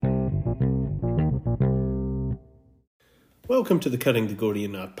Welcome to the Cutting the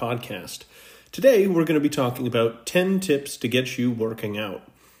Gordian Knot podcast. Today we're going to be talking about 10 tips to get you working out.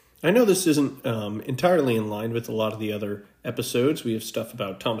 I know this isn't entirely in line with a lot of the other episodes. We have stuff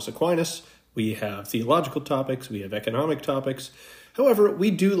about Thomas Aquinas, we have theological topics, we have economic topics. However, we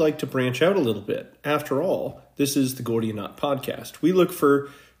do like to branch out a little bit. After all, this is the Gordian Knot podcast. We look for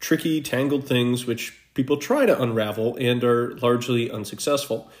tricky, tangled things which people try to unravel and are largely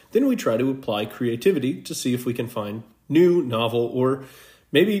unsuccessful. Then we try to apply creativity to see if we can find new, novel, or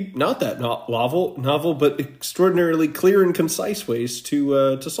maybe not that novel, but extraordinarily clear and concise ways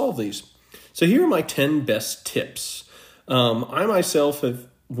to solve these. So here are my 10 best tips. I myself have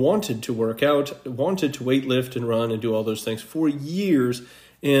wanted to work out, wanted to weight lift and run and do all those things for years,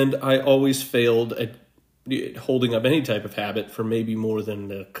 and I always failed at holding up any type of habit for maybe more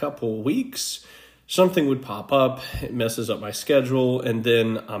than a couple weeks. Something would pop up, it messes up my schedule, and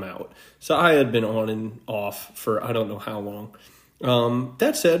then I'm out. So I had been on and off for I don't know how long.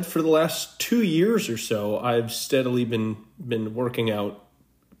 That said, for the last 2 years or so, I've steadily been working out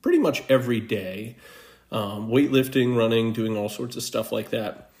pretty much every day. Weightlifting, running, doing all sorts of stuff like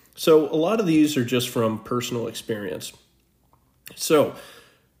that. So a lot of these are just from personal experience. So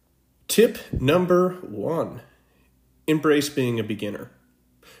tip number 1, embrace being a beginner.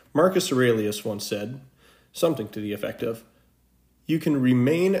 Marcus Aurelius once said something to the effect of, "You can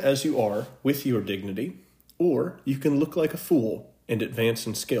remain as you are with your dignity, or you can look like a fool and advance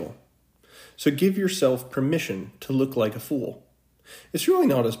in skill. So give yourself permission to look like a fool." It's really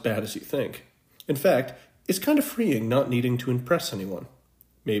not as bad as you think. In fact, it's kind of freeing not needing to impress anyone.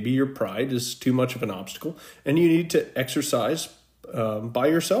 Maybe your pride is too much of an obstacle and you need to exercise by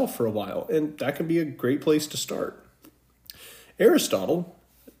yourself for a while, and that can be a great place to start. Aristotle,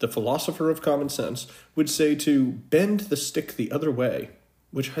 the philosopher of common sense, would say to bend the stick the other way,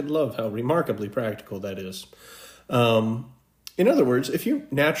 which I love how remarkably practical that is. In other words, if you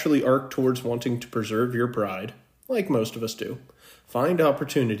naturally arc towards wanting to preserve your pride, like most of us do, find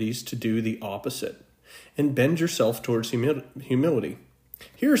opportunities to do the opposite and bend yourself towards humility.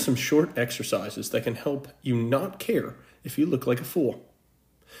 Here are some short exercises that can help you not care if you look like a fool.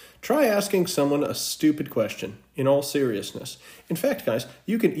 Try asking someone a stupid question in all seriousness. In fact, guys,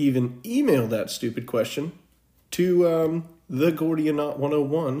 you can even email that stupid question to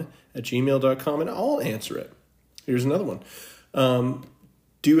thegordianknot101@gmail.com and I'll answer it. Here's another one.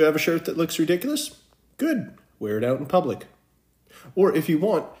 Do you have a shirt that looks ridiculous? Good. Wear it out in public. Or if you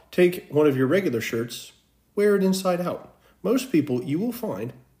want, take one of your regular shirts, wear it inside out. Most people you will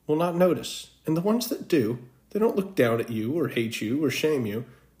find will not notice. And the ones that do, they don't look down at you or hate you or shame you.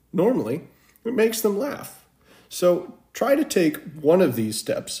 Normally, it makes them laugh. So try to take one of these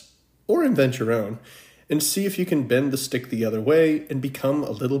steps, or invent your own, and see if you can bend the stick the other way and become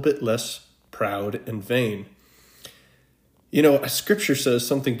a little bit less proud and vain. You know, a scripture says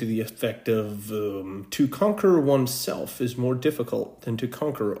something to the effect of, to conquer oneself is more difficult than to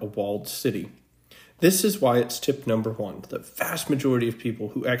conquer a walled city. This is why it's tip number 1. The vast majority of people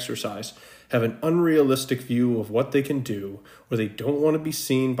who exercise have an unrealistic view of what they can do, or they don't want to be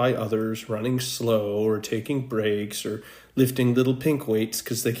seen by others running slow or taking breaks or lifting little pink weights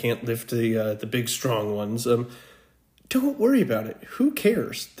because they can't lift the big strong ones. Don't worry about it. Who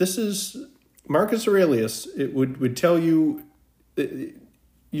cares? This is Marcus Aurelius. It would tell you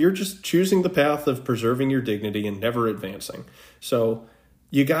you're just choosing the path of preserving your dignity and never advancing. So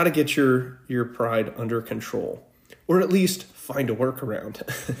you got to get your pride under control, or at least find a workaround.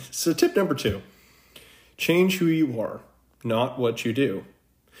 So tip number 2, change who you are, not what you do.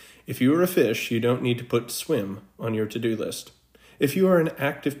 If you are a fish, you don't need to put swim on your to-do list. If you are an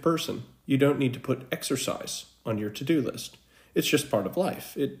active person, you don't need to put exercise on your to-do list. It's just part of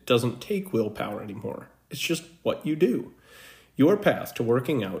life. It doesn't take willpower anymore. It's just what you do. Your path to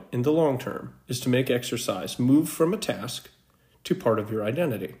working out in the long term is to make exercise move from a task to part of your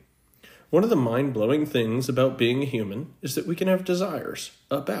identity. One of the mind-blowing things about being a human is that we can have desires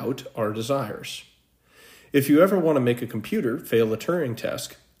about our desires. If you ever want to make a computer fail a Turing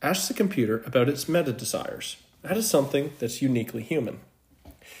test, ask the computer about its meta-desires. That is something that's uniquely human.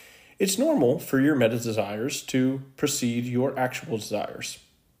 It's normal for your meta-desires to precede your actual desires.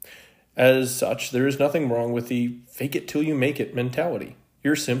 As such, there is nothing wrong with the fake-it-till-you-make-it mentality.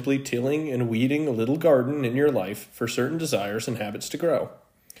 You're simply tilling and weeding a little garden in your life for certain desires and habits to grow.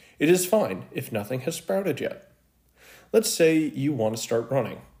 It is fine if nothing has sprouted yet. Let's say you want to start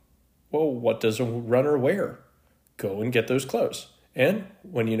running. Well, what does a runner wear? Go and get those clothes. And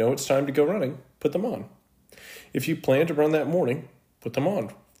when you know it's time to go running, put them on. If you plan to run that morning, put them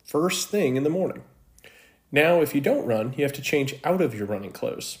on first thing in the morning. Now, if you don't run, you have to change out of your running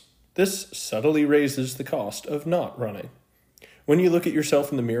clothes. This subtly raises the cost of not running. When you look at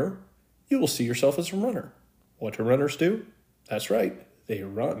yourself in the mirror, you will see yourself as a runner. What do runners do? That's right, they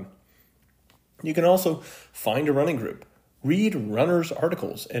run. You can also find a running group, read runners'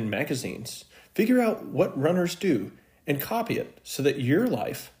 articles and magazines, figure out what runners do, and copy it so that your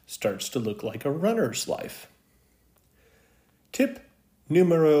life starts to look like a runner's life. Tip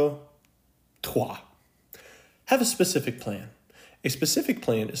numero 3. Have a specific plan. A specific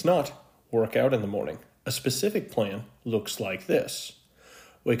plan is not work out in the morning. A specific plan looks like this.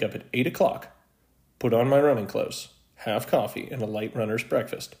 Wake up at 8 o'clock, put on my running clothes, have coffee and a light runner's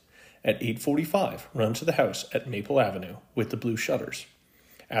breakfast. At 8:45, run to the house at Maple Avenue with the blue shutters.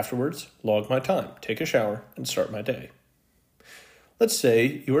 Afterwards, log my time, take a shower, and start my day. Let's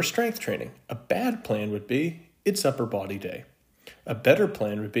say you are strength training. A bad plan would be it's upper body day. A better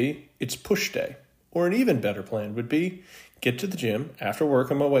plan would be it's push day. Or an even better plan would be get to the gym after work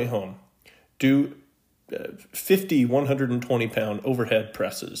on my way home. Do 50 120-pound overhead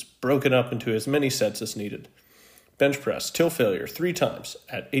presses, broken up into as many sets as needed. Bench press till failure 3 times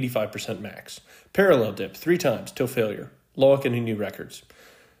at 85% max. Parallel dip 3 times till failure. Log any new records.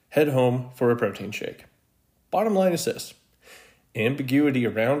 Head home for a protein shake. Bottom line is this. Ambiguity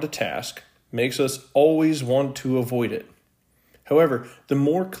around a task makes us always want to avoid it. However, the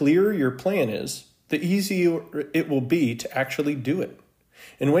more clear your plan is, the easier it will be to actually do it.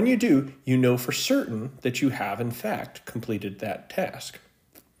 And when you do, you know for certain that you have in fact completed that task.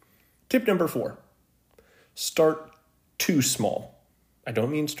 Tip number 4. Start too small. I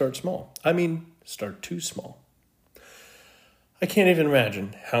don't mean start small. I mean start too small. I can't even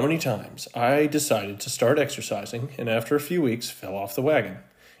imagine how many times I decided to start exercising and after a few weeks fell off the wagon.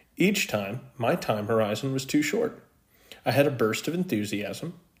 Each time, my time horizon was too short. I had a burst of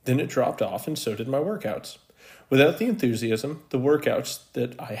enthusiasm, then it dropped off and so did my workouts. Without the enthusiasm, the workouts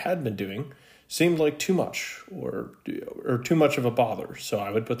that I had been doing seemed like too much or too much of a bother, so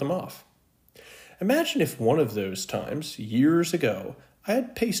I would put them off. Imagine if one of those times, years ago, I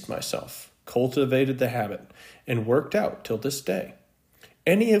had paced myself, cultivated the habit, and worked out till this day.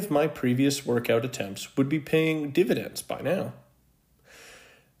 Any of my previous workout attempts would be paying dividends by now.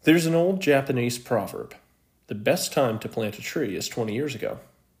 There's an old Japanese proverb. The best time to plant a tree is 20 years ago,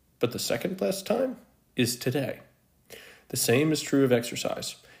 but the second best time is today. The same is true of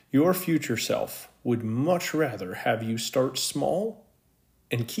exercise. Your future self would much rather have you start small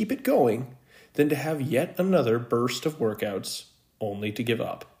and keep it going than to have yet another burst of workouts only to give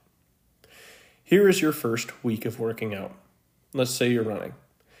up. Here is your first week of working out. Let's say you're running.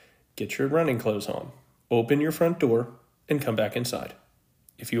 Get your running clothes on, open your front door, and come back inside.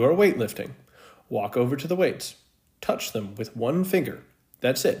 If you are weightlifting, walk over to the weights, touch them with one finger.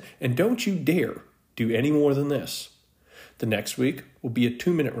 That's it. And don't you dare do any more than this. The next week will be a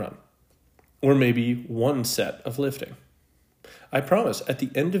 2-minute run, or maybe 1 set of lifting. I promise at the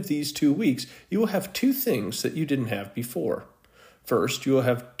end of these 2 weeks, you will have 2 things that you didn't have before. First, you will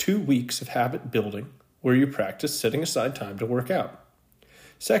have 2 weeks of habit building where you practice setting aside time to work out.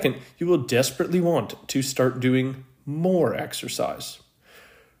 Second, you will desperately want to start doing more exercise.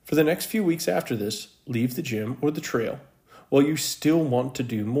 For the next few weeks after this, leave the gym or the trail while you still want to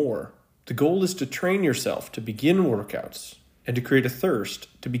do more. The goal is to train yourself to begin workouts and to create a thirst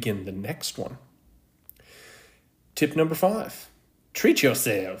to begin the next one. Tip number 5. Treat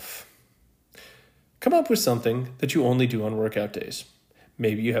yourself. Come up with something that you only do on workout days.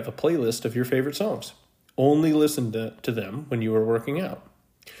 Maybe you have a playlist of your favorite songs. Only listen to them when you are working out.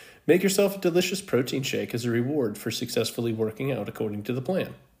 Make yourself a delicious protein shake as a reward for successfully working out according to the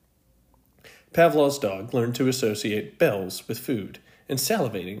plan. Pavlov's dog learned to associate bells with food and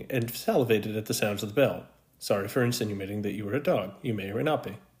salivated at the sounds of the bell. Sorry for insinuating that you were a dog. You may or may not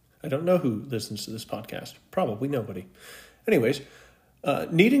be. I don't know who listens to this podcast. Probably nobody. Anyways,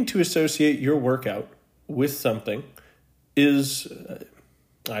 needing to associate your workout with something is...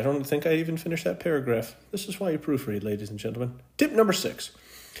 I don't think I even finished that paragraph. This is why you proofread, ladies and gentlemen. Tip number 6.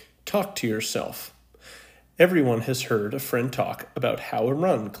 Talk to yourself. Everyone has heard a friend talk about how a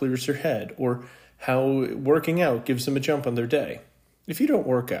run clears their head or how working out gives them a jump on their day. If you don't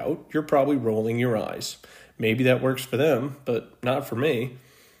work out, you're probably rolling your eyes. Maybe that works for them, but not for me.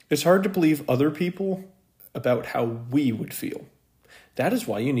 It's hard to believe other people about how we would feel. That is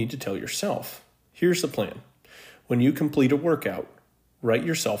why you need to tell yourself. Here's the plan. When you complete a workout, write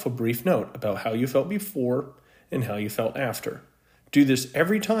yourself a brief note about how you felt before and how you felt after. Do this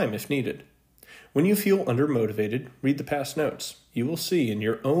every time if needed. When you feel undermotivated, read the past notes. You will see in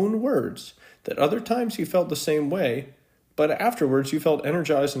your own words that other times you felt the same way, but afterwards you felt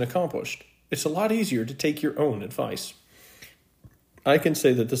energized and accomplished. It's a lot easier to take your own advice. I can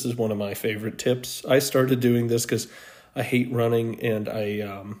say that this is one of my favorite tips. I started doing this because I hate running, and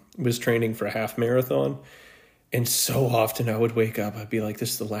I was training for a half marathon. And so often I would wake up, I'd be like,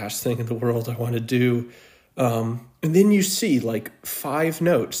 this is the last thing in the world I want to do. And then you see like 5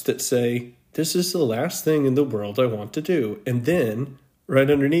 notes that say, this is the last thing in the world I want to do. And then right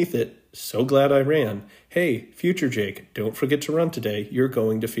underneath it, so glad I ran. Hey, future Jake, don't forget to run today. You're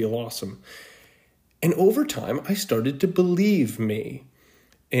going to feel awesome. And over time, I started to believe me.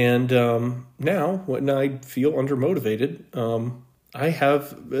 And now when I feel undermotivated, I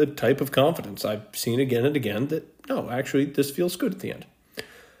have a type of confidence I've seen again and again that, no, actually, this feels good at the end.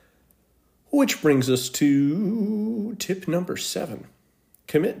 Which brings us to tip number 7.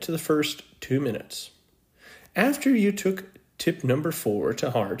 Commit to the first 2 minutes. After you took tip number 4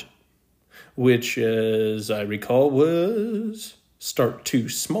 to heart, which, as I recall, was start too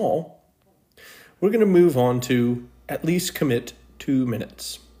small, we're going to move on to at least commit 2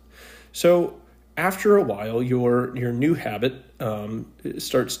 minutes. So after a while, your new habit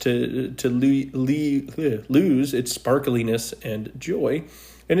starts to lose its sparkliness and joy,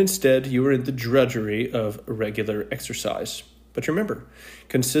 and instead you are in the drudgery of regular exercise. But remember,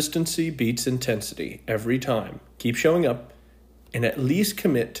 consistency beats intensity every time. Keep showing up and at least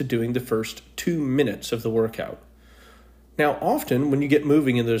commit to doing the first 2 minutes of the workout. Now, often when you get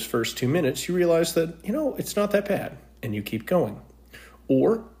moving in those first 2 minutes, you realize that, it's not that bad, and you keep going.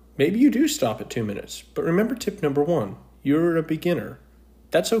 Or maybe you do stop at 2 minutes, but remember tip number 1, you're a beginner.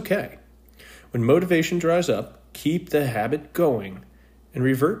 That's okay. When motivation dries up, keep the habit going and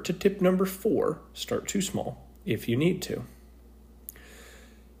revert to tip number 4, start too small if you need to.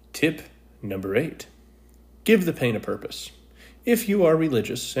 Tip number 8, give the pain a purpose. If you are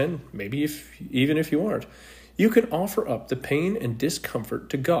religious, and maybe even if you aren't, you can offer up the pain and discomfort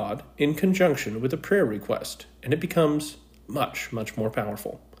to God in conjunction with a prayer request, and it becomes much, much more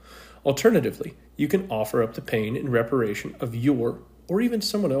powerful. Alternatively, you can offer up the pain in reparation of your or even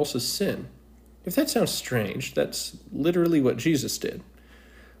someone else's sin. If that sounds strange, that's literally what Jesus did.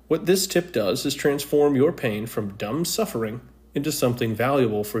 What this tip does is transform your pain from dumb suffering into something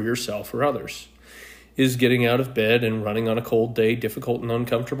valuable for yourself or others. Is getting out of bed and running on a cold day difficult and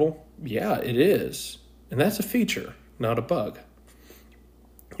uncomfortable? Yeah, it is. And that's a feature, not a bug.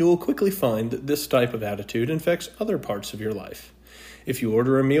 You will quickly find that this type of attitude infects other parts of your life. If you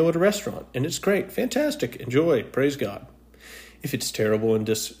order a meal at a restaurant and it's great, fantastic, enjoy, praise God. If it's terrible and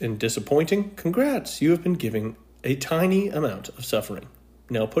disappointing, congrats, you have been giving a tiny amount of suffering.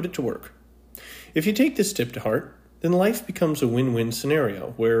 Now put it to work. If you take this tip to heart, then life becomes a win-win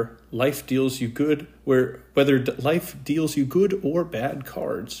scenario where life deals you good, whether life deals you good or bad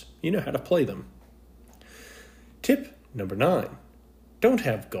cards, you know how to play them. Tip number 9, don't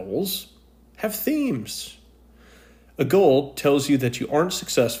have goals, have themes. A goal tells you that you aren't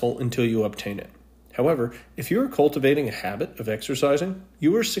successful until you obtain it. However, if you are cultivating a habit of exercising,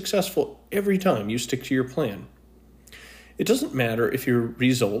 you are successful every time you stick to your plan. It doesn't matter if your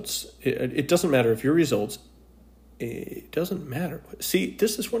results. See,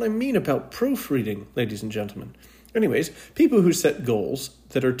 this is what I mean about proofreading, ladies and gentlemen. Anyways, people who set goals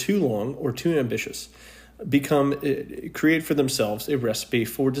that are too long or too ambitious create for themselves a recipe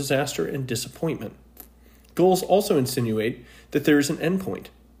for disaster and disappointment. Goals also insinuate that there is an endpoint,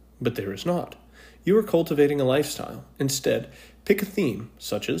 but there is not. You are cultivating a lifestyle. Instead, pick a theme,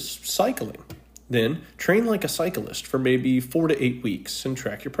 such as cycling. Then, train like a cyclist for maybe 4 to 8 weeks and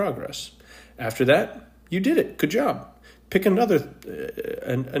track your progress. After that, you did it. Good job. Pick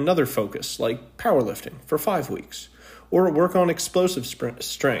another focus, like powerlifting, for 5 weeks. Or work on explosive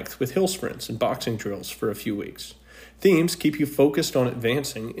strength with hill sprints and boxing drills for a few weeks. Themes keep you focused on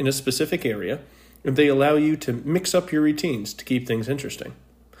advancing in a specific area, and they allow you to mix up your routines to keep things interesting.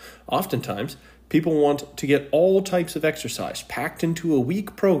 Oftentimes, people want to get all types of exercise packed into a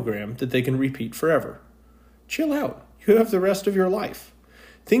week program that they can repeat forever. Chill out. You have the rest of your life.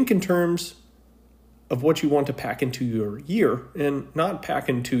 Think in terms of what you want to pack into your year and not pack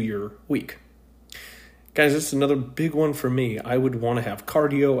into your week. Guys, this is another big one for me. I would want to have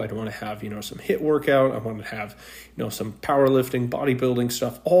cardio. I'd want to have, some HIIT workout. I want to have, some powerlifting, bodybuilding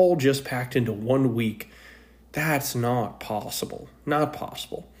stuff, all just packed into 1 week. That's not possible. Not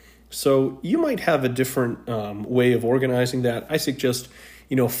possible. So you might have a different way of organizing that. I suggest,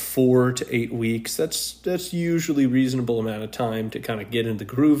 4 to 8 weeks. That's usually a reasonable amount of time to kind of get in the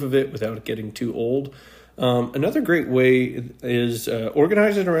groove of it without it getting too old. Another great way is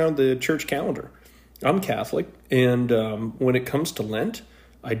organize it around the church calendar. I'm Catholic, and when it comes to Lent,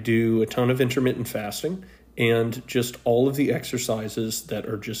 I do a ton of intermittent fasting and just all of the exercises that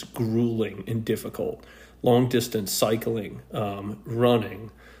are just grueling and difficult. Long distance cycling,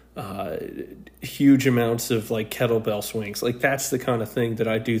 running, huge amounts of like kettlebell swings. Like that's the kind of thing that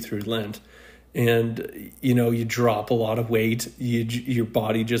I do through Lent. And, you drop a lot of weight. Your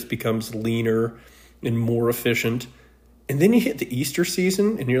body just becomes leaner and more efficient. And then you hit the Easter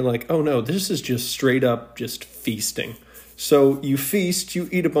season and you're like, oh no, this is just straight up just feasting. So you feast, you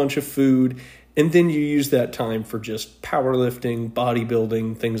eat a bunch of food, and then you use that time for just powerlifting,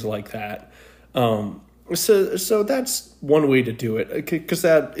 bodybuilding, things like that. So that's one way to do it, because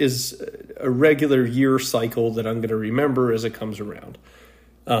that is a regular year cycle that I'm going to remember as it comes around.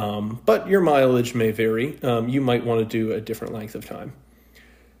 But your mileage may vary. You might want to do a different length of time.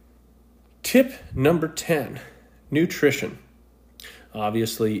 Tip number 10, nutrition.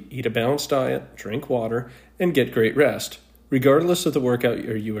 Obviously, eat a balanced diet, drink water, and get great rest. Regardless of the workout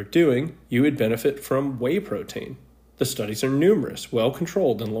you are doing, you would benefit from whey protein. The studies are numerous,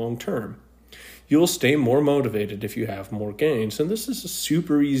 well-controlled, and long-term. You'll stay more motivated if you have more gains, and this is a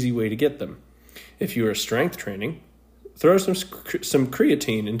super easy way to get them. If you are strength training, throw some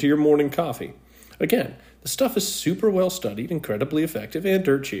creatine into your morning coffee. Again, the stuff is super well studied, incredibly effective, and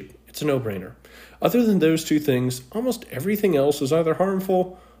dirt cheap. It's a no-brainer. Other than those two things, almost everything else is either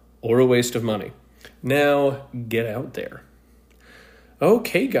harmful or a waste of money. Now, get out there.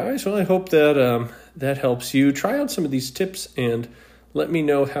 Okay, guys, well, I hope that that helps you. Try out some of these tips and let me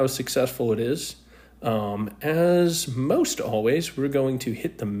know how successful it is. As most always, we're going to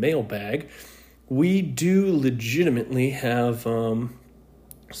hit the mailbag. We do legitimately have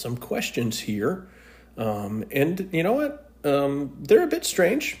some questions here. And you know what? They're a bit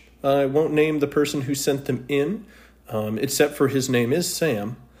strange. I won't name the person who sent them in, except for his name is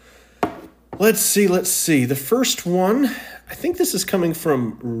Sam. Let's see. The first one, I think this is coming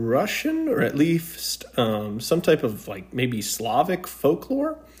from Russian, or at least some type of like maybe Slavic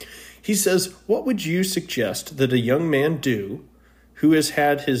folklore. He says, what would you suggest that a young man do who has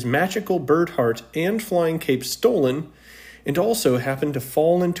had his magical bird heart and flying cape stolen and also happened to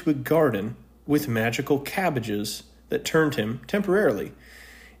fall into a garden with magical cabbages that turned him temporarily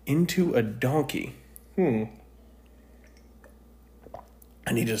into a donkey? I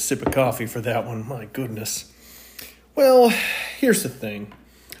need a sip of coffee for that one. My goodness. Well, here's the thing.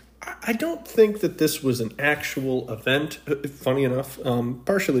 I don't think that this was an actual event, funny enough,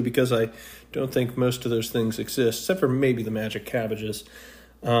 partially because I don't think most of those things exist, except for maybe the magic cabbages.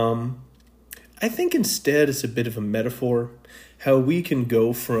 I think instead it's a bit of a metaphor, how we can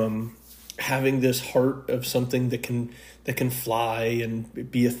go from having this heart of something that can fly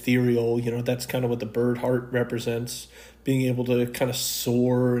and be ethereal. That's kind of what the bird heart represents, being able to kind of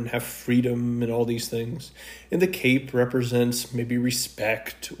soar and have freedom and all these things. And the cape represents maybe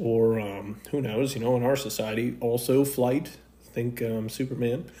respect or who knows, in our society, also flight. Think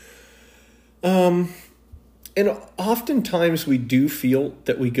Superman. And oftentimes we do feel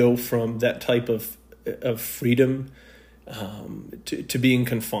that we go from that type of freedom to being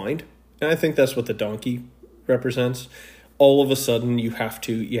confined. And I think that's what the donkey represents. All of a sudden you have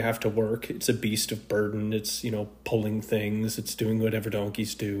to work. It's a beast of burden. It's, pulling things. It's doing whatever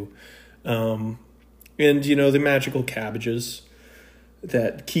donkeys do. And, the magical cabbages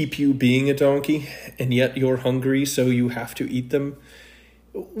that keep you being a donkey, and yet you're hungry, so you have to eat them.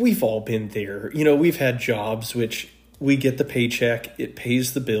 We've all been there. We've had jobs which we get the paycheck, it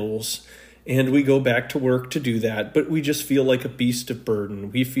pays the bills, and we go back to work to do that, but we just feel like a beast of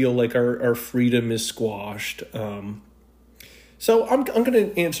burden. We feel like our freedom is squashed. So I'm going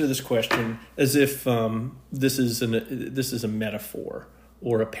to answer this question as if this is a metaphor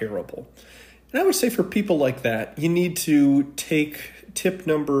or a parable. And I would say for people like that, you need to take tip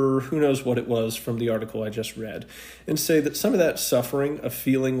number, who knows what it was from the article I just read, and say that some of that suffering of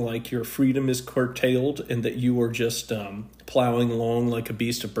feeling like your freedom is curtailed and that you are just plowing along like a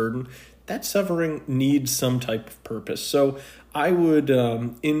beast of burden, that suffering needs some type of purpose. So I would,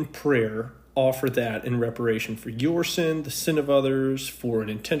 in prayer, offer that in reparation for your sin, the sin of others, for an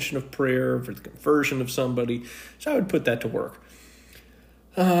intention of prayer, for the conversion of somebody. So I would put that to work.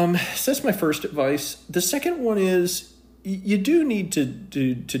 So that's my first advice. The second one is you do need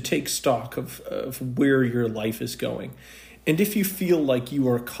to take stock of where your life is going. And if you feel like you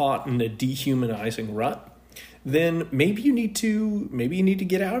are caught in a dehumanizing rut, then maybe you need to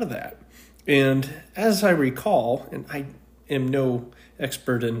get out of that. And as I recall, and I am no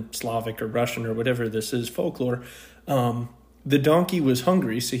expert in Slavic or Russian or whatever this is, folklore, the donkey was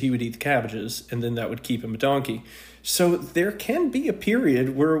hungry, so he would eat the cabbages, and then that would keep him a donkey. So there can be a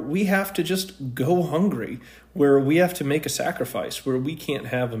period where we have to just go hungry, where we have to make a sacrifice, where we can't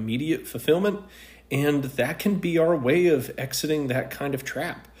have immediate fulfillment, and that can be our way of exiting that kind of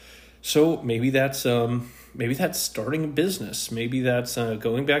trap. So maybe that's maybe that's starting a business. Maybe that's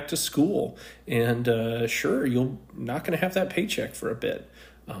going back to school. And sure, you're not going to have that paycheck for a bit.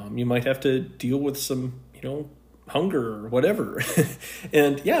 You might have to deal with some, hunger or whatever.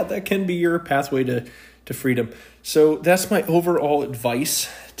 And yeah, that can be your pathway to freedom. So that's my overall advice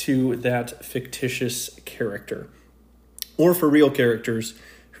to that fictitious character, or for real characters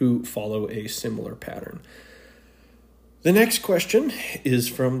who follow a similar pattern. The next question is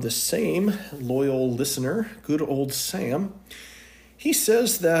from the same loyal listener, good old Sam. He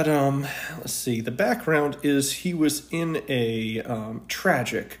says that, the background is he was in a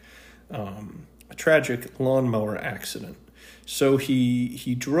tragic lawnmower accident. So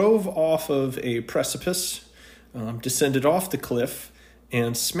he drove off of a precipice, descended off the cliff,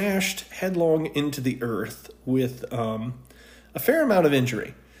 and smashed headlong into the earth with a fair amount of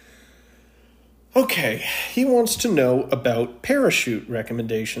injury. Okay, he wants to know about parachute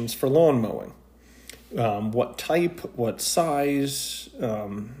recommendations for lawn mowing. What type, what size, I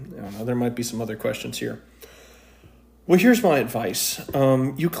don't know, there might be some other questions here. Well, here's my advice.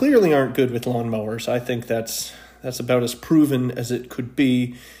 You clearly aren't good with lawnmowers. I think that's about as proven as it could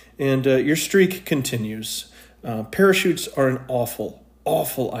be, and your streak continues. Parachutes are an awful,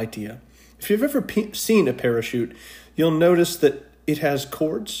 awful idea. If you've ever seen a parachute, you'll notice that it has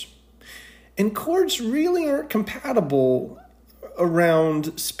cords, and cords really aren't compatible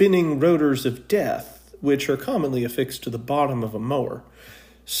around spinning rotors of death, which are commonly affixed to the bottom of a mower.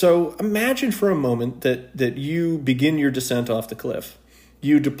 So imagine for a moment that you begin your descent off the cliff.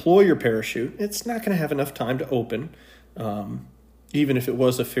 You deploy your parachute. It's not going to have enough time to open, even if it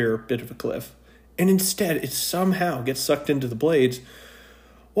was a fair bit of a cliff. And instead, it somehow gets sucked into the blades.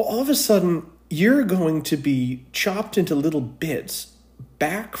 Well, all of a sudden, you're going to be chopped into little bits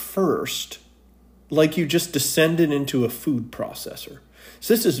back first, like you just descended into a food processor.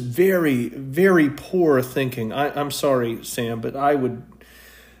 So this is very, very poor thinking. I'm sorry, Sam, but I would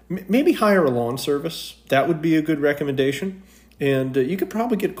maybe hire a lawn service. That would be a good recommendation. And you could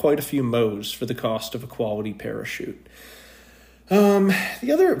probably get quite a few mows for the cost of a quality parachute.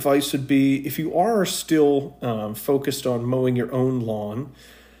 The other advice would be, if you are still focused on mowing your own lawn,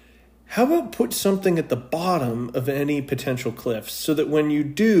 how about put something at the bottom of any potential cliffs so that when you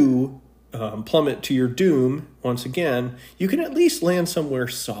do plummet to your doom, once again, you can at least land somewhere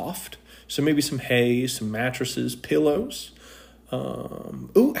soft. So maybe some hay, some mattresses, pillows.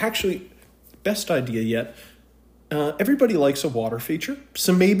 Actually, best idea yet. Everybody likes a water feature,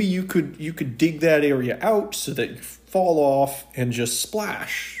 so maybe you could dig that area out so that you fall off and just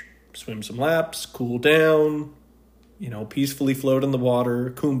splash, swim some laps, cool down, peacefully float in the water,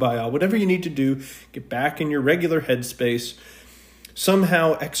 kumbaya, whatever you need to do, get back in your regular headspace.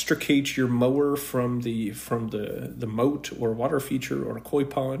 Somehow extricate your mower from the moat or water feature or a koi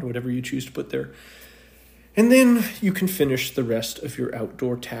pond, whatever you choose to put there. And then you can finish the rest of your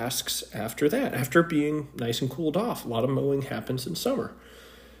outdoor tasks after that, after being nice and cooled off. A lot of mowing happens in summer.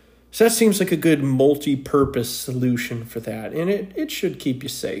 So that seems like a good multi-purpose solution for that, and it should keep you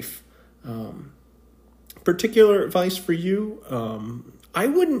safe. Particular advice for you, I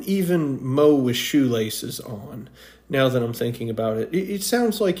wouldn't even mow with shoelaces on, now that I'm thinking about it. It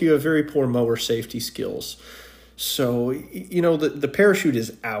sounds like you have very poor mower safety skills. So, the parachute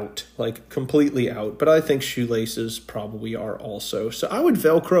is out, like completely out, but I think shoelaces probably are also. So I would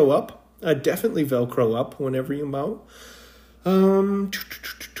Velcro up. I'd definitely Velcro up whenever you mow.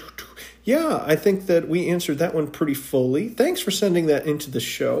 Yeah, I think that we answered that one pretty fully. Thanks for sending that into the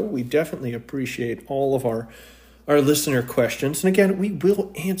show. We definitely appreciate all of our listener questions. And again, we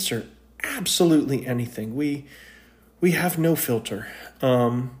will answer absolutely anything. We have no filter.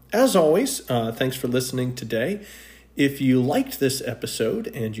 As always, thanks for listening today. If you liked this episode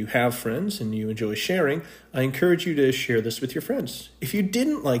and you have friends and you enjoy sharing, I encourage you to share this with your friends. If you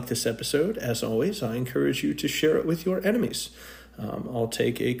didn't like this episode, as always, I encourage you to share it with your enemies. I'll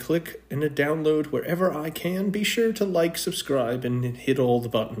take a click and a download wherever I can. Be sure to like, subscribe, and hit all the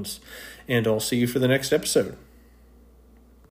buttons. And I'll see you for the next episode.